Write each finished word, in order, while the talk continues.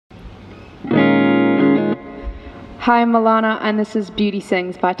Hi, I'm Milana, and this is Beauty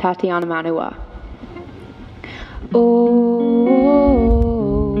Sings by Tatiana Manua.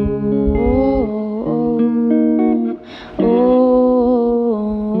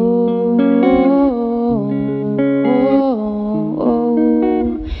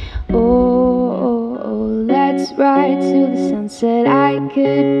 Let's ride to the sunset. I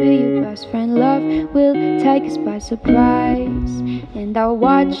could be your best friend. Love will take us by surprise, and I'll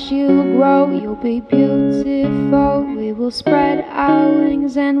watch you grow. You'll be beautiful. We will spread our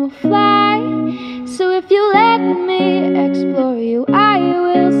wings and we'll fly. So if you let me explore you, I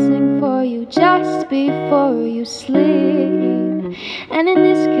will sing for you just before you sleep. And in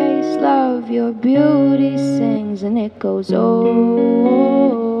this case, love, your beauty sings, and it goes oh, oh,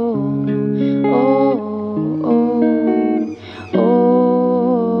 oh, oh, oh,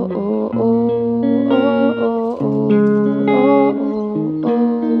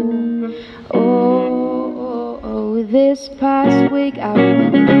 oh. This past week I've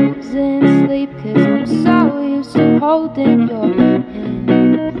been losing sleep, 'cause I'm so used to holding your hand.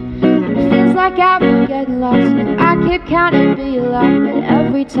 It feels like I've been getting lost, and I keep counting, be a lot, but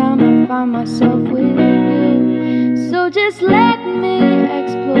every time I find myself with you. So just let me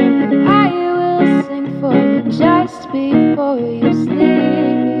explore you, I will sing for you just before you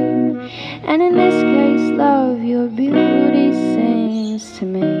sleep. And in this case, love, your beauty sings to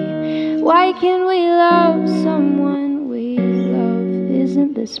me. Why can't we love someone we love?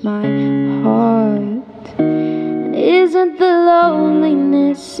 Isn't this my heart? And isn't the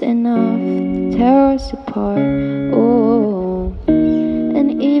loneliness enough to tear us apart? Oh,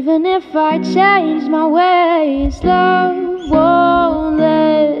 and even if I change my ways, love won't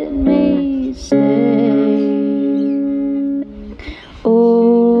let me stay. Oh,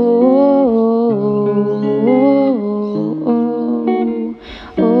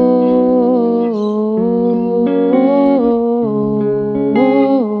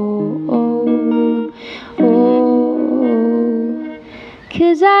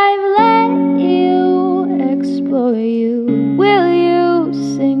 cause I've let you explore you. Will you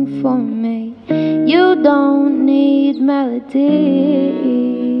sing for me? You don't need melodies,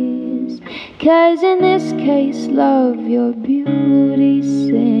 'cause in this case, love, your beauty